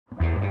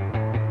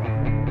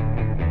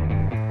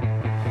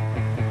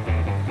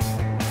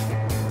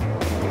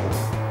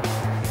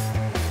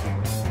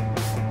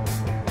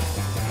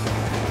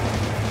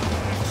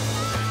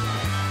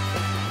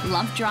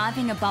love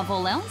driving above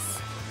all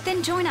else?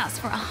 Then join us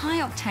for a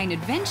high-octane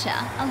adventure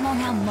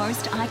along our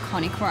most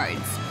iconic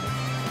roads.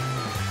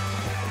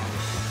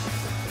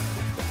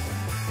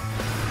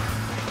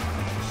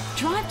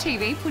 Drive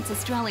TV puts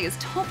Australia's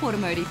top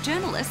automotive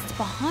journalists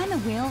behind the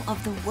wheel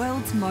of the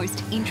world's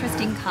most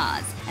interesting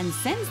cars and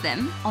sends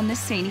them on the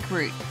scenic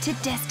route to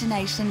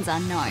destinations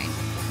unknown.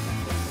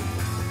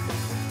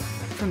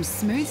 From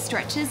smooth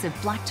stretches of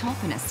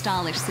blacktop in a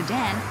stylish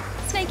sedan,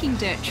 snaking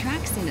dirt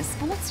tracks in a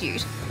sports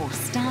ute, or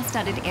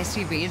star-studded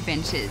SUV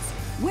adventures,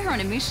 we're on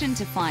a mission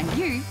to find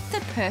you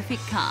the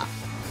perfect car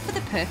for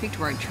the perfect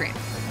road trip.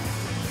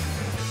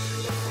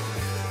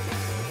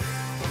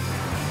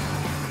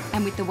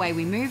 And with the way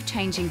we move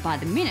changing by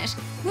the minute,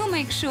 we'll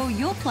make sure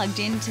you're plugged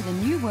into the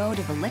new world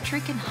of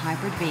electric and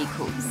hybrid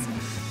vehicles.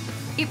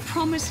 It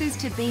promises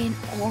to be an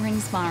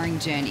awe-inspiring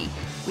journey,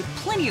 with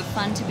plenty of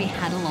fun to be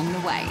had along the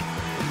way.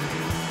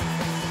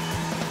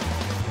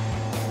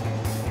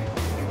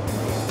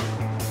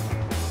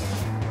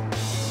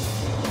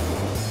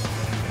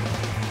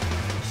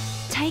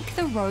 Take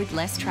the road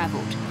less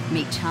travelled,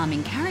 meet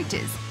charming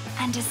characters,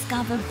 and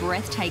discover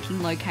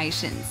breathtaking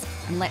locations.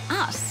 And let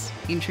us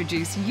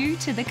introduce you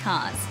to the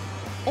cars,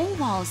 all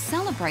while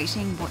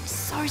celebrating what's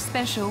so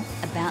special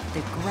about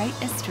the great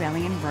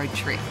Australian road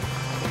trip.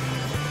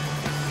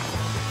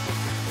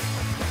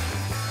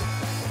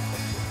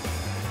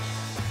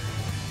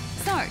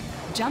 So,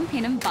 jump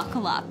in and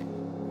buckle up.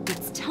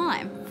 It's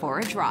time for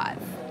a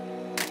drive.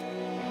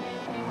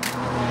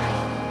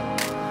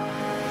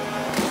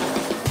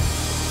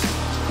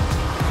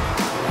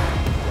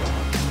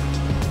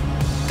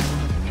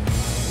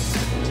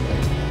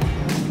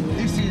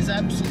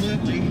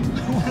 Absolutely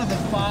one of the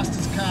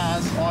fastest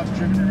cars I've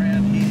driven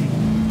around here.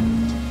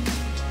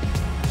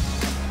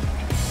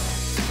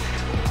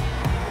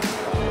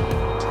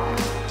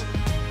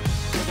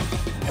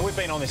 And we've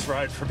been on this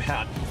road for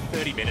about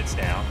 30 minutes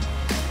now.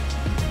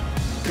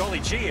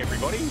 Golly gee,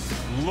 everybody,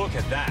 look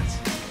at that.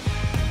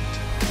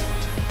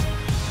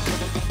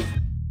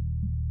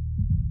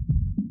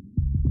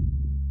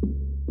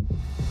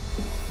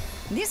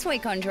 This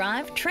week on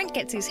Drive, Trent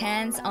gets his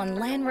hands on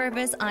Land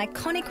Rover's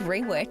iconic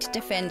reworked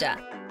Defender.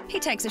 He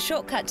takes a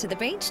shortcut to the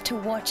beach to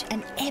watch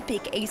an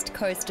epic East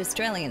Coast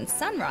Australian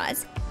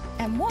sunrise.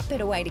 And what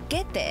better way to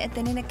get there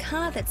than in a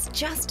car that's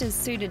just as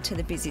suited to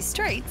the busy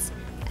streets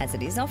as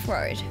it is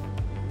off-road.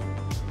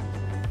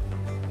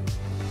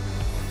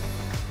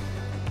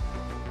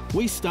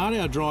 We start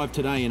our drive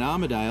today in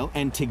Armidale,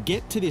 and to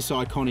get to this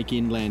iconic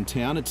inland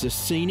town, it's a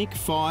scenic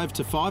 5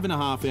 to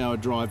 5.5 hour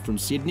drive from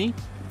Sydney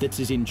that's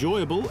as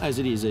enjoyable as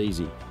it is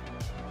easy.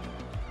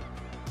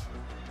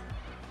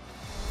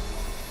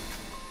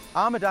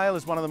 Armidale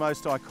is one of the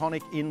most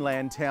iconic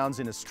inland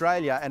towns in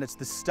Australia, and it's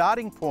the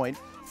starting point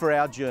for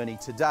our journey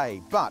today.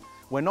 But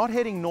we're not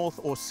heading north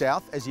or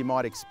south as you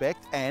might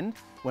expect, and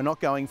we're not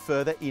going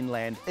further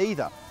inland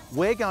either.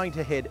 We're going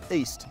to head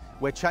east.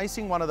 We're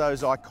chasing one of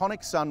those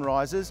iconic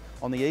sunrises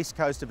on the east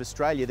coast of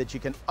Australia that you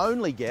can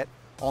only get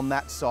on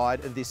that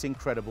side of this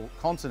incredible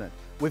continent.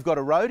 We've got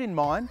a road in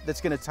mind that's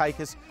going to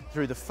take us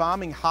through the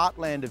farming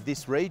heartland of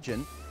this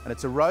region, and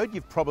it's a road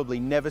you've probably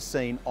never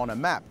seen on a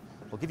map.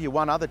 I'll give you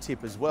one other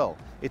tip as well.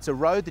 It's a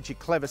road that your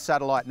clever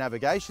satellite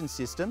navigation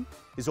system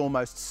is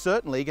almost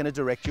certainly going to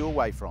direct you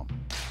away from.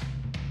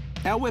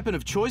 Our weapon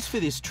of choice for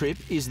this trip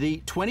is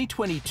the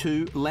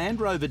 2022 Land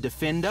Rover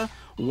Defender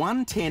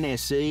 110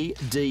 SE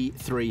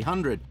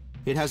D300.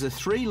 It has a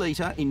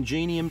 3-litre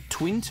Ingenium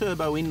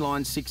twin-turbo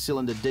inline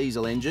 6-cylinder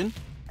diesel engine,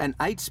 an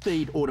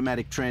 8-speed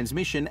automatic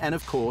transmission, and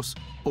of course,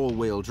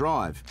 all-wheel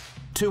drive.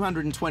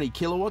 220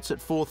 kilowatts at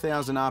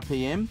 4,000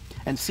 RPM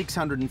and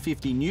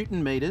 650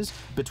 Newton metres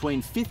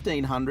between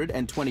 1,500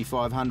 and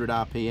 2,500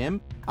 RPM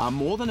are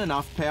more than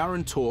enough power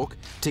and torque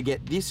to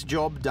get this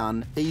job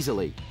done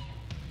easily.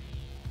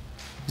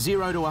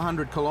 0 to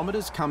 100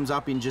 kilometres comes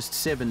up in just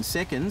 7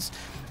 seconds,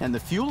 and the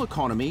fuel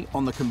economy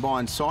on the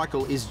combined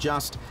cycle is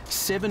just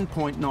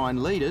 7.9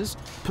 litres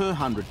per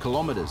 100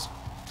 kilometres.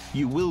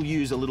 You will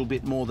use a little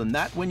bit more than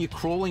that when you're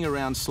crawling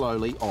around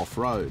slowly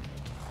off-road.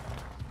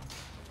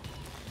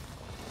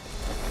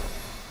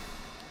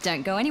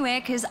 Don't go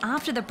anywhere, because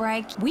after the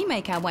break, we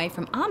make our way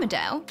from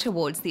Armidale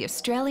towards the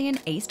Australian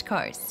East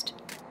Coast.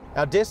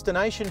 Our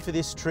destination for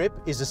this trip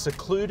is a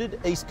secluded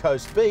East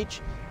Coast beach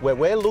where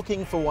we're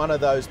looking for one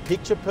of those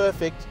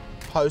picture-perfect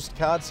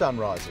postcard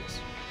sunrises.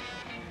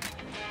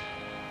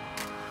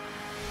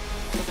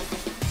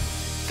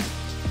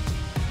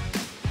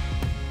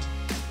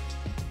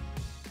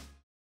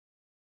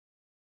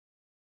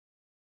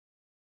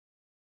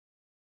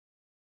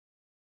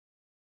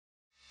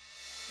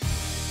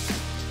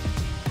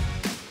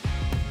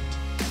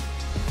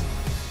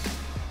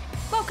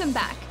 Welcome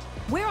back.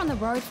 We're on the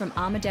road from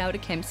Armidale to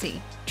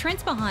Kempsey.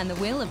 Trent's behind the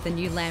wheel of the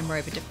new Land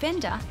Rover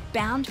Defender,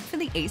 bound for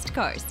the East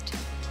Coast.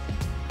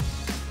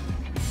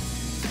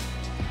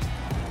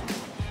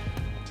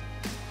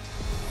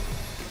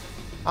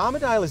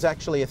 Armidale is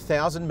actually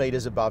 1,000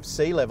 metres above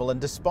sea level,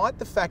 and despite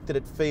the fact that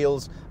it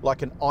feels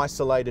like an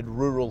isolated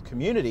rural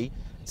community,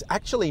 It's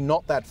actually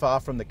not that far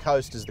from the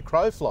coast as the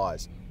crow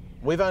flies.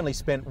 We've only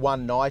spent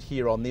one night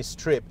here on this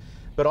trip,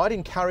 but I'd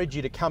encourage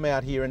you to come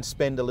out here and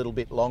spend a little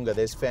bit longer.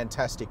 There's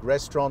fantastic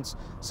restaurants,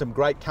 some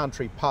great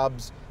country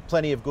pubs,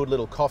 plenty of good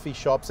little coffee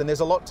shops, and there's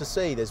a lot to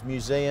see. There's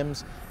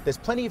museums, there's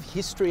plenty of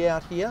history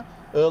out here,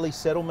 early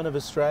settlement of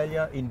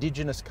Australia,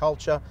 Indigenous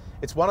culture.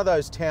 It's one of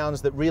those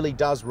towns that really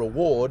does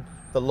reward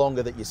the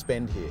longer that you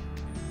spend here.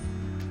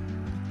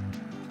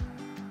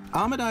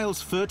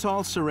 Armidale's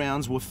fertile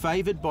surrounds were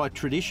favoured by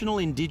traditional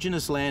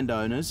Indigenous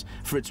landowners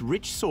for its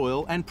rich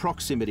soil and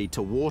proximity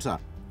to water.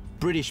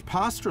 British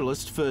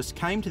pastoralists first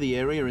came to the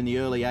area in the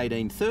early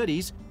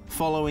 1830s,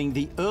 following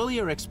the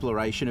earlier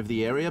exploration of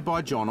the area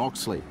by John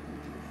Oxley.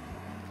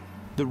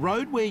 The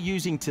road we're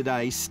using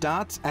today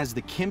starts as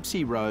the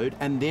Kempsey Road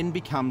and then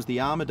becomes the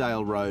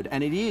Armidale Road,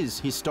 and it is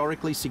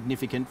historically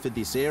significant for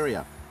this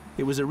area.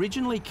 It was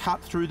originally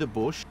cut through the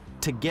bush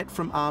to get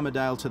from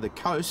Armidale to the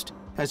coast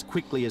as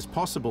quickly as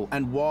possible,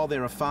 and while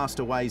there are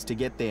faster ways to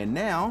get there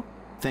now,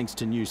 thanks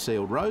to new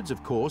sealed roads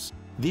of course,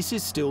 this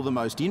is still the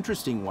most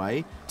interesting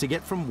way to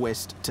get from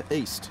west to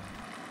east.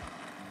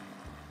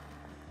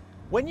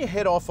 When you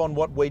head off on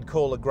what we'd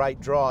call a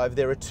great drive,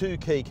 there are two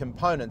key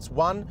components.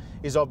 One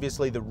is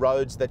obviously the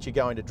roads that you're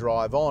going to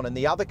drive on, and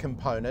the other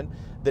component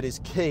that is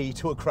key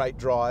to a great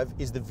drive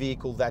is the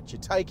vehicle that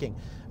you're taking.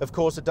 Of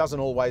course, it doesn't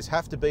always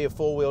have to be a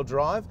four-wheel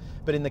drive,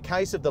 but in the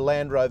case of the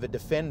Land Rover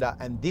Defender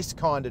and this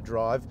kind of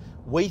drive,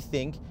 we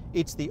think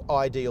it's the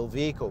ideal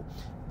vehicle.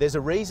 There's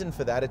a reason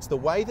for that. It's the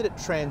way that it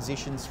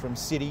transitions from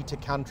city to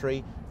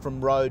country, from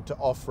road to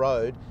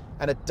off-road,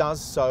 and it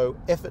does so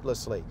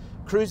effortlessly.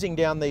 Cruising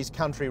down these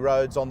country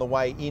roads on the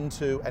way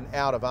into and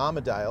out of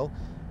Armidale,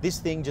 this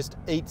thing just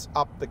eats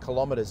up the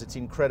kilometres. It's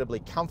incredibly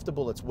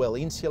comfortable, it's well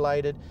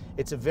insulated,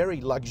 it's a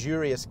very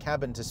luxurious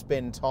cabin to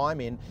spend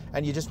time in,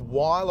 and you just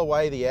while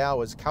away the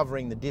hours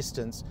covering the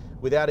distance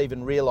without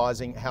even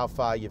realising how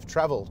far you've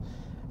travelled.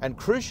 And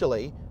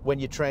crucially, when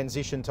you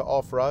transition to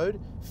off-road,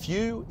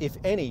 few, if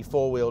any,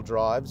 four-wheel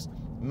drives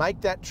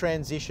make that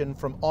transition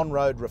from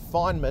on-road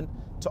refinement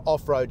to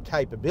off-road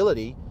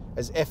capability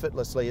as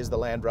effortlessly as the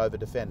Land Rover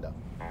Defender.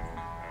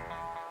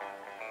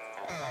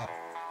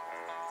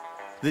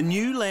 The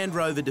new Land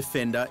Rover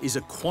Defender is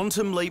a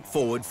quantum leap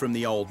forward from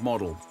the old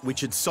model,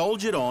 which had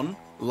soldiered on,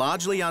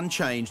 largely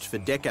unchanged for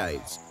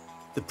decades.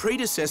 The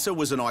predecessor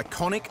was an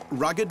iconic,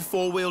 rugged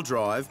four-wheel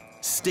drive,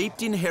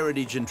 steeped in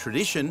heritage and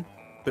tradition,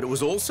 but it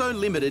was also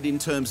limited in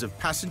terms of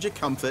passenger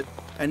comfort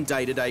and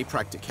day-to-day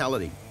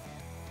practicality.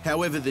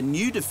 However, the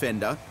new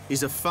Defender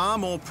is a far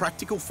more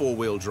practical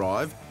four-wheel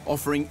drive,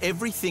 offering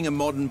everything a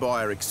modern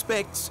buyer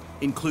expects,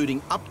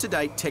 including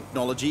up-to-date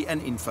technology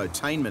and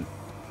infotainment.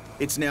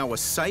 It's now a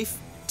safe,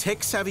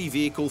 tech-savvy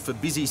vehicle for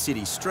busy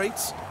city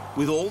streets,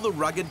 with all the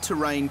rugged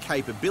terrain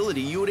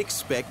capability you would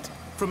expect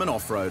from an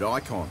off-road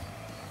icon.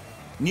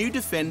 New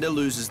Defender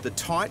loses the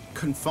tight,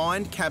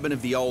 confined cabin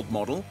of the old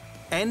model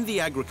and the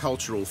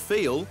agricultural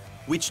feel,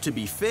 which, to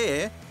be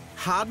fair,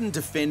 hardened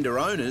Defender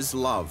owners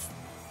love.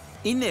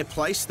 In their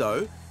place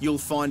though, you'll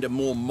find a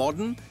more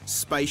modern,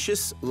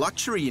 spacious,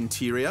 luxury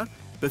interior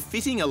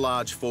befitting a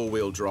large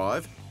four-wheel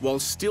drive while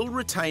still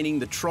retaining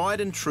the tried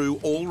and true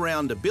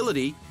all-round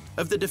ability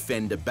of the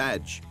Defender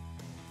badge.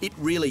 It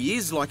really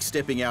is like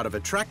stepping out of a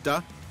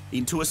tractor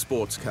into a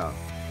sports car.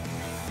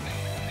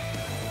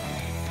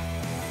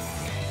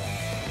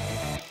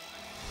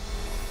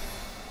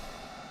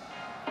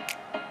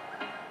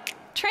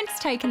 Trent's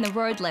taken the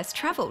road less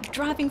travelled,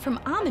 driving from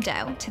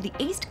Armidale to the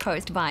east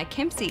coast via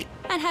Kempsey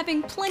and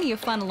having plenty of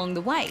fun along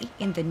the way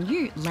in the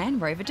new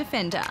Land Rover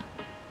Defender.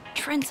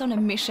 Trent's on a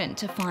mission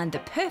to find the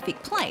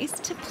perfect place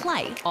to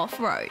play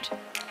off-road.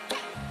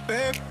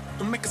 Babe,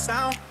 don't make a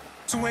sound.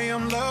 2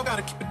 a.m. low,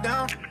 gotta keep it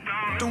down.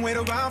 Don't wait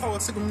around for a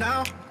signal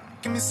now.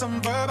 Give me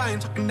some verb, I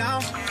ain't talking now.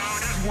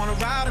 You wanna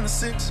ride in the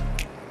 6,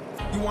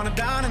 you wanna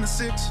dine in the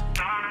 6.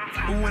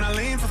 But when I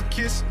lean for the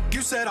kiss,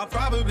 you said I'll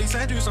probably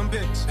send you some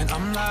pics. And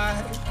I'm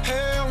like,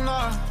 hell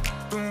nah,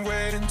 been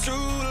waiting too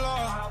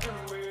long.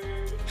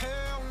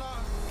 Hell nah.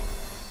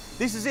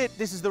 This is it.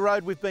 This is the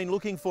road we've been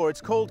looking for. It's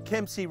called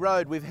Kempsey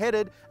Road. We've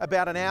headed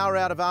about an hour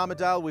out of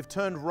Armidale. We've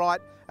turned right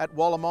at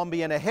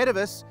Wallamombi, and ahead of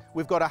us,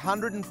 we've got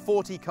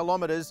 140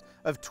 kilometres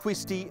of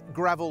twisty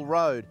gravel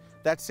road.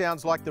 That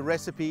sounds like the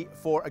recipe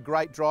for a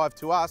great drive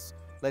to us.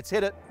 Let's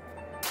hit it.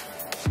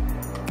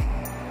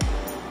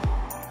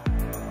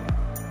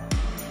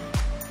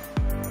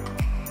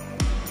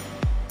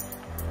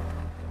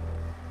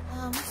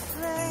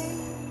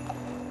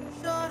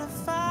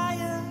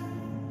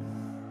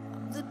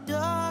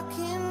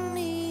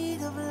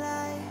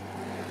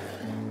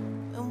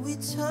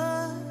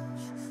 Touch,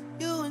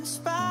 you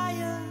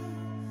inspire,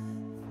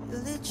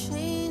 feel it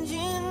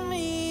changing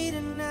me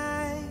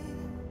tonight.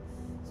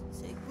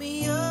 So take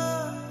me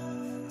up,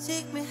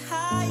 take me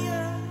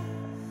higher.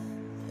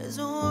 There's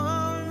a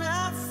world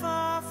not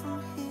far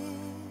from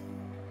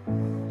here.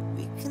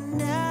 We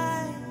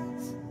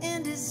connect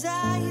in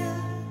desire.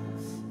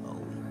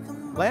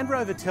 Land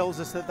Rover tells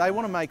us that they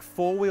want to make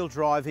four-wheel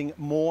driving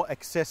more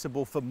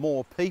accessible for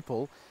more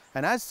people,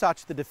 And as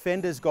such, the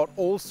Defender's got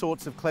all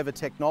sorts of clever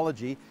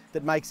technology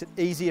that makes it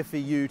easier for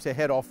you to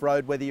head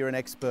off-road, whether you're an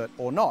expert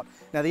or not.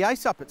 Now, the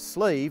ace up its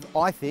sleeve,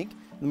 I think,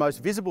 the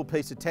most visible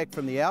piece of tech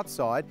from the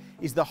outside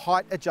is the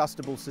height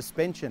adjustable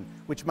suspension,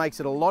 which makes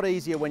it a lot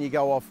easier when you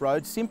go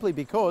off-road, simply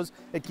because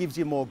it gives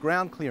you more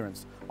ground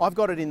clearance. I've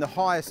got it in the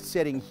highest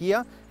setting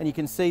here, and you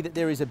can see that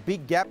there is a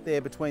big gap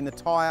there between the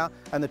tyre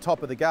and the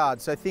top of the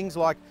guard. So things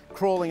like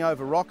crawling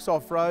over rocks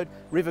off-road,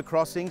 river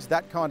crossings,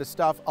 that kind of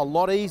stuff, a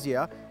lot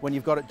easier when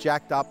you've got it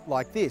jacked up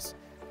like this.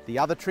 The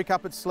other trick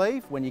up its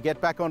sleeve, when you get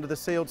back onto the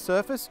sealed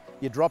surface,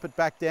 you drop it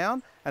back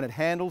down and it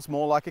handles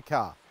more like a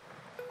car.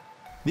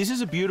 This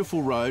is a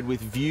beautiful road with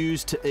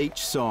views to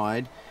each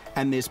side,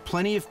 and there's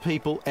plenty of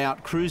people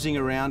out cruising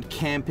around,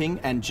 camping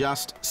and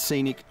just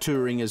scenic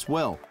touring as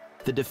well.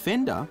 The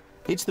Defender,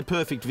 it's the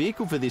perfect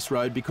vehicle for this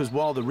road because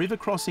while the river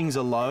crossings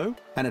are low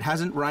and it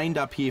hasn't rained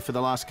up here for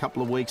the last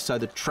couple of weeks, so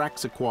the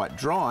tracks are quite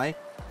dry,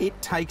 it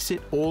takes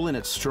it all in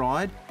its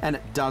stride and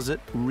it does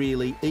it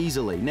really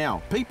easily.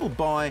 Now, people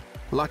buy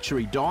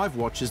luxury dive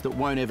watches that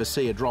won't ever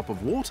see a drop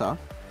of water,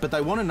 but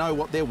they want to know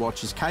what their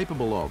watch is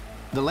capable of.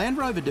 The Land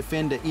Rover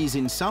Defender is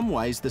in some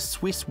ways the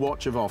Swiss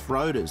watch of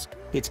off-roaders.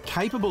 It's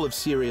capable of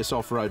serious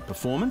off-road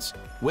performance,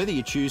 whether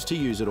you choose to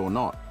use it or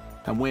not.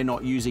 And we're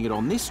not using it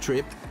on this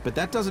trip, but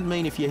that doesn't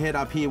mean if you head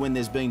up here when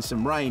there's been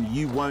some rain,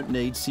 you won't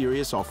need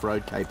serious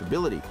off-road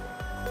capability.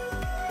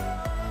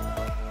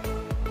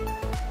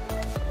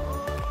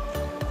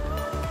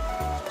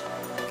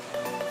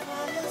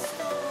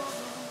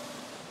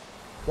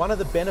 One of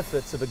the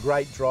benefits of a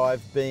great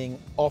drive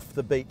being off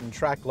the beaten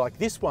track like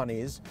this one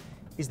is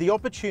the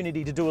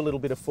opportunity to do a little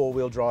bit of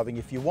four-wheel driving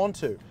if you want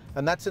to.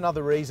 And that's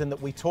another reason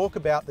that we talk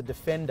about the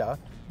Defender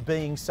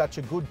being such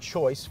a good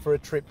choice for a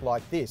trip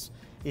like this.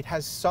 It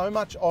has so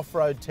much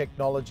off-road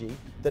technology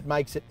that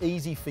makes it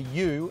easy for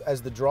you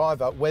as the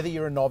driver, whether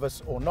you're a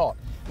novice or not.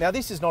 Now,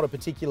 this is not a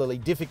particularly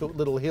difficult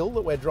little hill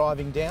that we're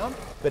driving down,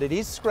 but it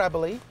is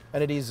scrabbly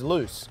and it is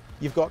loose.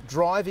 You've got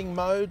driving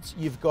modes,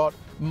 you've got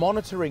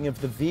monitoring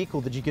of the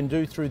vehicle that you can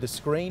do through the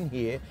screen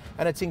here,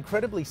 and it's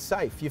incredibly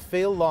safe. You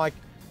feel like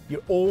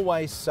you're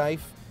always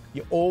safe,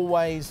 you're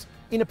always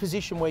in a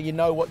position where you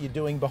know what you're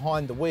doing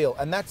behind the wheel,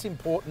 and that's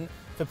important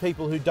for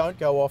people who don't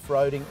go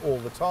off-roading all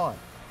the time.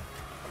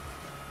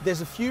 There's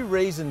a few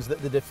reasons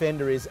that the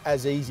Defender is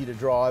as easy to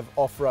drive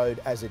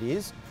off-road as it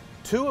is,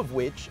 two of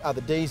which are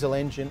the diesel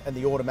engine and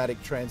the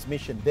automatic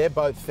transmission. They're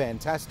both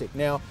fantastic.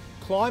 Now,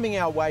 climbing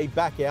our way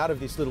back out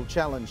of this little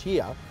challenge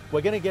here,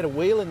 we're going to get a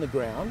wheel in the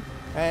ground,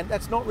 and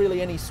that's not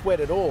really any sweat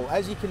at all.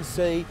 As you can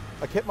see,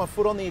 I kept my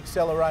foot on the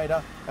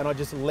accelerator and I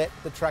just let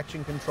the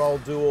traction control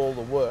do all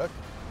the work,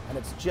 and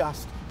it's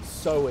just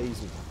so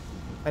easy.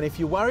 And if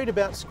you're worried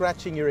about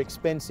scratching your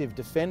expensive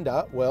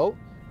Defender, well,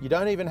 you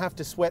don't even have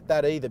to sweat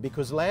that either,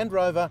 because Land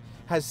Rover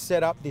has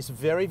set up this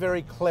very,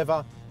 very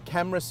clever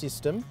camera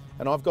system,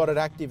 and I've got it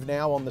active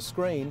now on the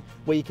screen,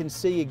 where you can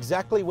see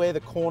exactly where the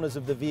corners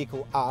of the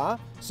vehicle are,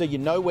 so you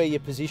know where you're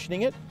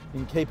positioning it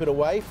and keep it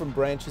away from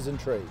branches and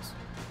trees.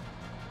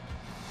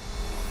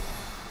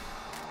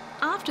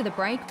 After the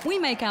break, we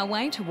make our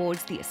way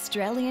towards the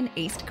Australian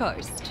East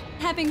Coast,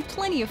 having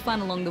plenty of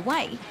fun along the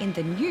way in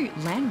the new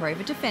Land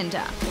Rover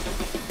Defender.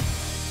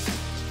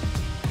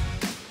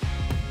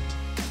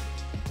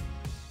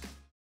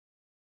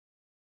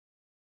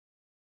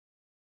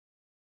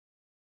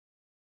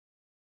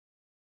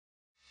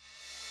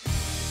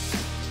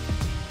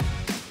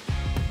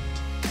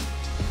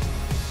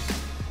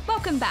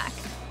 Welcome back.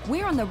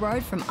 We're on the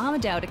road from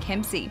Armidale to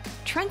Kempsey.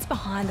 Trent's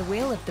behind the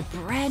wheel of the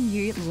brand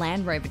new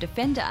Land Rover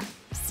Defender.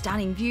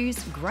 Stunning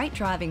views, great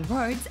driving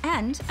roads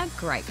and a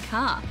great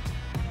car.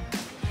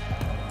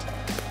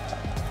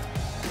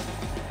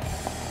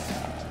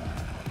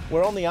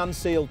 We're on the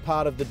unsealed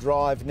part of the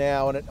drive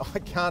now, and I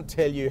can't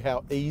tell you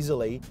how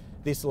easily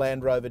this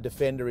Land Rover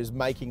Defender is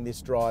making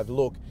this drive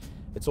look.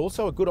 It's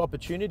also a good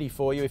opportunity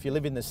for you if you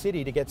live in the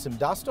city to get some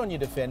dust on your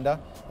Defender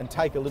and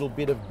take a little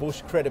bit of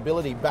bush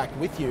credibility back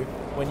with you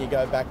when you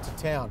go back to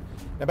town.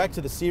 Now, back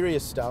to the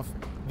serious stuff.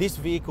 This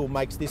vehicle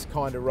makes this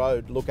kind of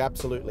road look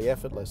absolutely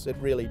effortless. It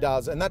really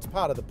does, and that's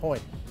part of the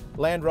point.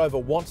 Land Rover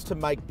wants to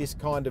make this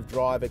kind of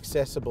drive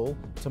accessible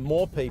to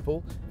more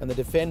people, and the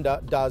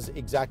Defender does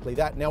exactly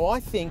that. Now,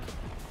 I think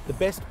the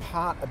best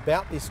part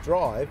about this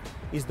drive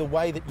is the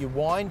way that you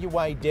wind your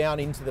way down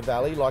into the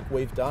valley like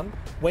we've done.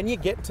 When you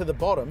get to the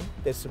bottom,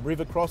 there's some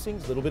river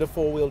crossings, a little bit of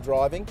four-wheel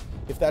driving,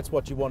 if that's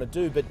what you want to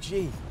do. But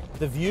gee,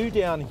 the view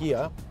down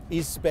here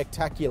is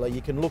spectacular.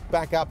 You can look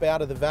back up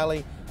out of the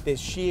valley, there's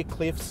sheer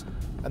cliffs,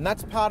 and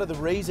that's part of the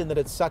reason that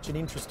it's such an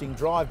interesting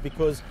drive,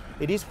 because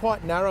it is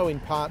quite narrow in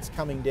parts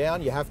coming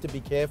down. You have to be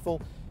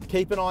careful.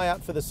 Keep an eye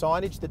out for the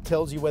signage that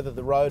tells you whether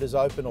the road is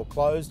open or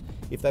closed.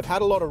 If they've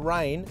had a lot of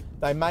rain,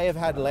 they may have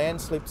had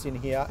landslips in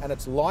here, and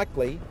it's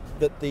likely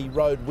that the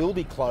road will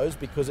be closed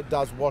because it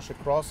does wash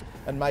across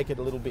and make it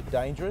a little bit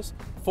dangerous.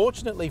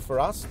 Fortunately for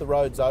us, the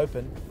road's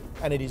open,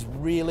 and it is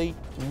really,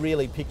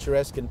 really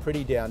picturesque and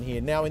pretty down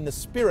here. Now, in the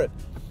spirit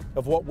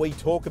of what we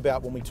talk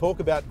about when we talk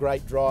about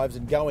great drives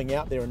and going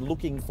out there and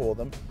looking for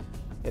them,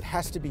 it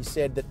has to be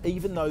said that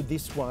even though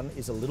this one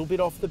is a little bit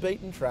off the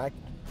beaten track,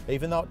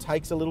 even though it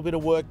takes a little bit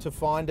of work to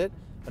find it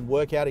and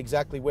work out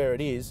exactly where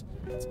it is,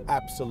 it's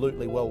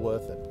absolutely well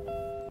worth it.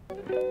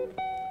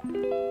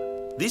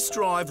 This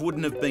drive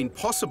wouldn't have been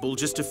possible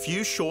just a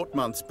few short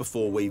months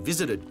before we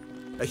visited.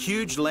 A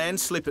huge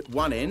landslip at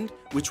one end,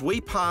 which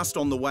we passed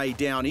on the way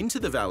down into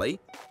the valley,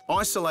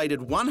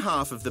 isolated one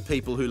half of the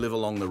people who live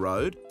along the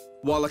road,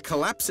 while a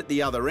collapse at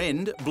the other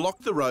end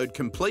blocked the road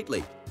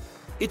completely.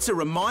 It's a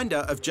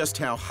reminder of just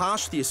how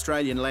harsh the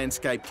Australian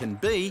landscape can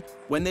be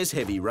when there's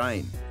heavy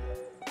rain.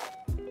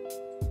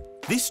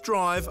 This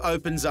drive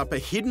opens up a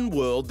hidden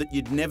world that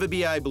you'd never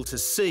be able to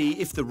see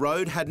if the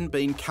road hadn't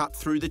been cut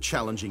through the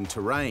challenging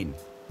terrain.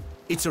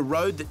 It's a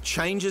road that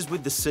changes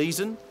with the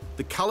season,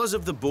 the colours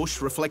of the bush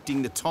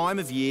reflecting the time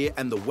of year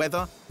and the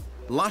weather,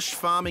 lush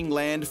farming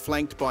land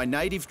flanked by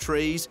native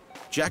trees,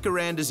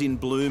 jacarandas in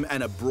bloom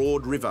and a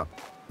broad river.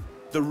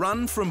 The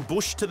run from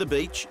bush to the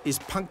beach is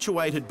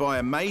punctuated by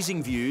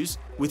amazing views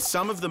with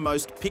some of the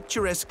most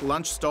picturesque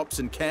lunch stops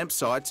and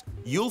campsites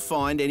you'll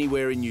find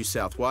anywhere in New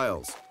South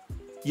Wales.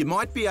 You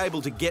might be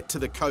able to get to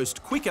the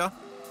coast quicker,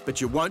 but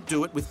you won't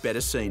do it with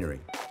better scenery.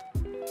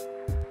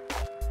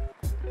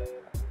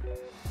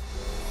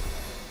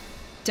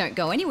 Don't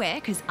go anywhere,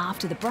 because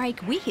after the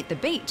break we hit the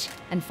beach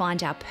and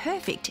find our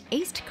perfect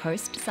East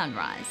Coast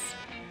sunrise.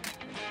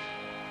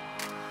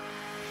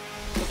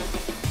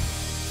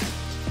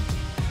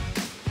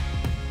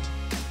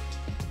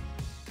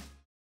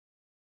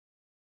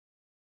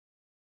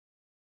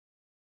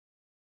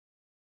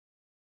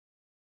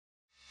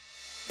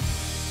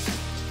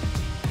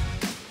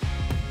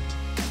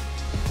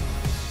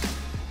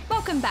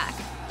 Welcome back.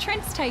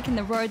 Trent's taken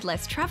the road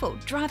less travelled,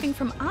 driving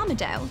from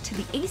Armidale to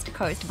the east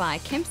coast via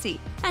Kempsey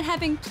and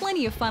having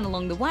plenty of fun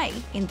along the way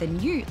in the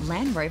new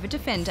Land Rover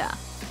Defender.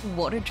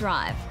 What a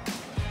drive.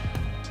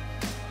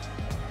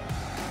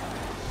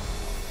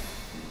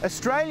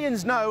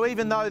 Australians know,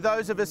 even though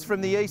those of us from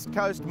the East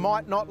Coast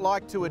might not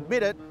like to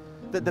admit it,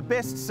 that the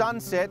best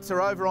sunsets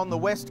are over on the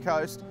West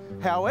Coast.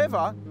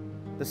 However,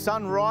 the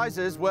sun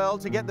rises, well,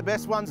 to get the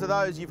best ones of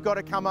those, you've got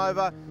to come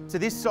over to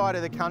this side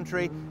of the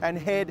country and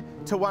head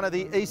to one of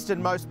the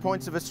easternmost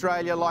points of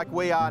Australia like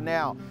we are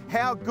now.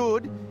 How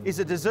good is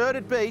a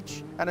deserted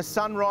beach and a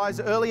sunrise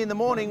early in the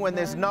morning when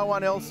there's no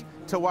one else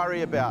to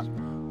worry about?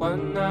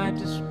 One night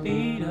to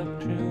speed up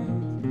truth,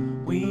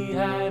 we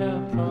had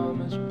a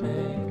promise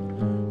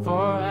made,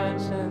 4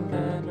 hands and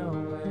then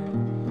away,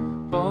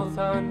 both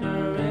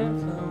under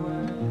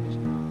influence,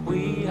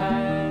 we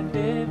had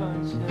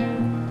divine sense.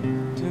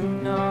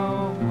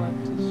 Know what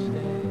to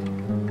say,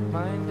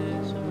 mind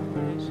is a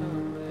razor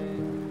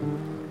blade,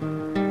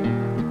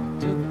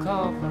 to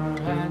call for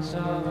hands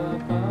of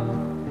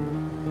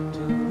above,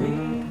 to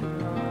lean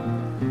on,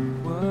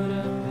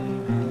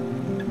 wouldn't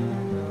be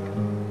enough.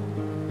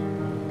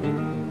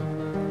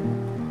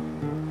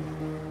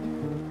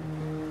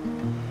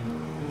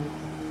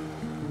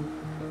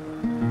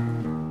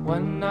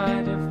 One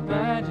night of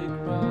magic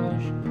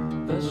rush,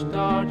 the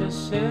start a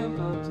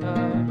simple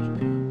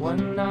touch,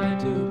 one night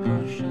to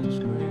push and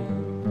scream,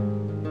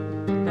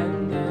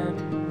 and then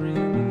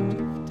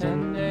relief,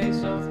 10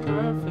 days of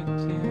perfect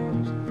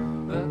tunes,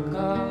 the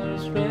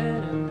colors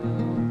red and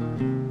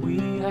blue,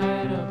 we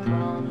had a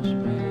promise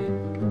made,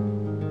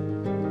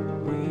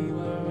 we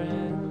were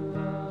in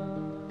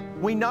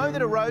love. We know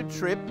that a road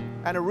trip,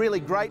 and a really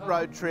great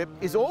road trip,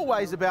 is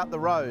always about the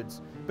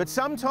roads, but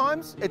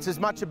sometimes it's as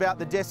much about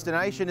the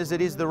destination as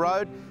it is the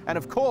road, and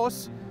of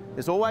course,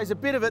 there's always a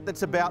bit of it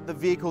that's about the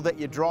vehicle that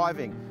you're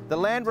driving. The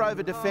Land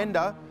Rover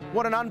Defender,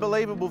 what an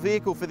unbelievable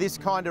vehicle for this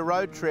kind of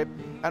road trip.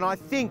 And I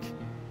think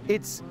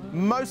its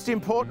most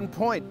important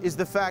point is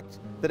the fact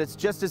that it's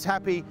just as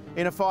happy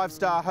in a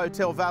 5-star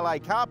hotel valet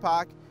car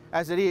park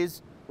as it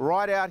is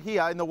right out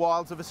here in the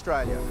wilds of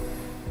Australia.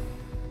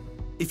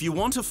 If you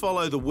want to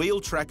follow the wheel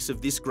tracks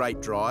of this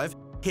great drive,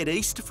 head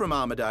east from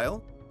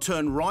Armidale,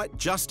 turn right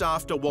just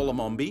after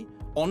Wallamombi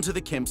onto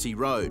the Kempsey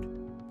Road.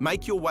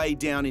 Make your way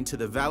down into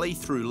the valley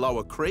through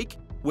Lower Creek,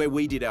 where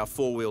we did our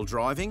 4-wheel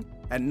driving,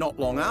 and not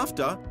long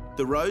after,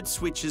 the road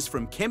switches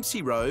from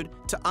Kempsey Road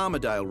to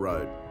Armidale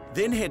Road.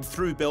 Then head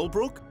through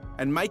Bellbrook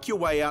and make your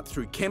way out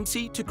through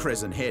Kempsey to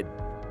Crescent Head.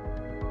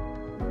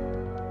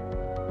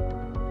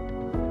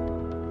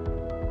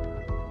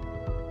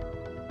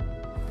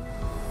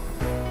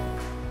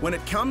 When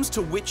it comes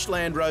to which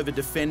Land Rover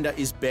Defender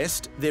is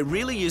best, there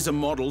really is a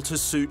model to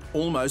suit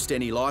almost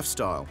any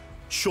lifestyle.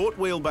 Short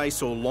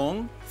wheelbase or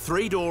long,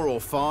 3-door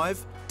or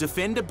 5,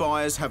 Defender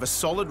buyers have a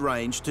solid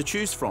range to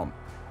choose from.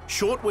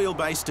 Short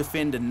wheelbase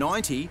Defender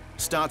 90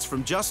 starts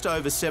from just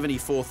over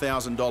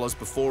 $74,000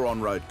 before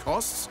on-road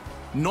costs,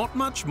 not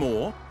much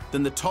more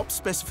than the top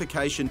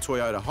specification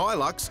Toyota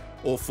Hilux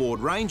or Ford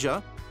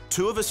Ranger,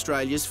 two of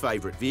Australia's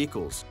favourite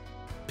vehicles.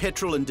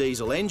 Petrol and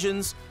diesel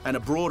engines and a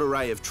broad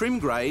array of trim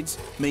grades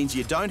means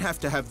you don't have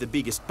to have the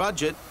biggest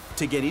budget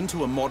to get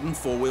into a modern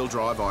 4-wheel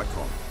drive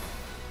icon.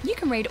 You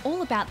can read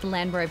all about the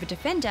Land Rover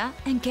Defender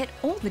and get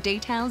all the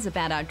details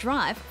about our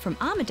drive from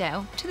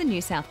Armidale to the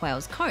New South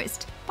Wales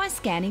coast by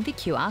scanning the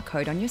QR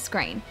code on your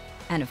screen.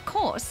 And of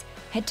course,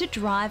 head to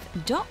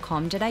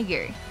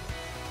Drive.com.au.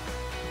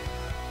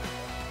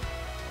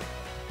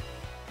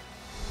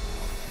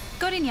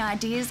 Got any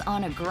ideas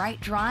on a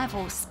great drive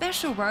or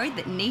special road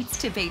that needs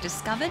to be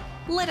discovered?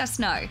 Let us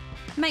know.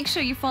 Make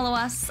sure you follow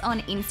us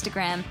on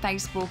Instagram,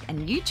 Facebook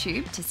and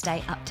YouTube to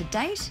stay up to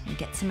date and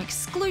get some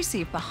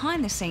exclusive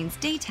behind the scenes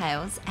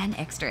details and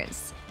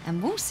extras.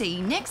 And we'll see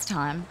you next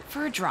time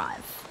for a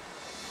drive.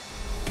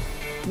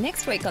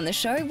 Next week on the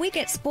show, we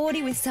get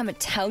sporty with some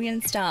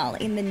Italian style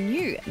in the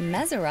new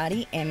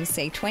Maserati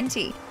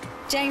MC20.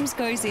 James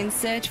goes in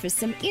search for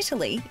some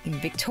Italy in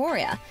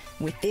Victoria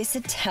with this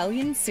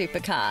Italian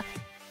supercar.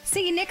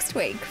 See you next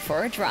week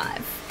for a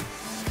drive.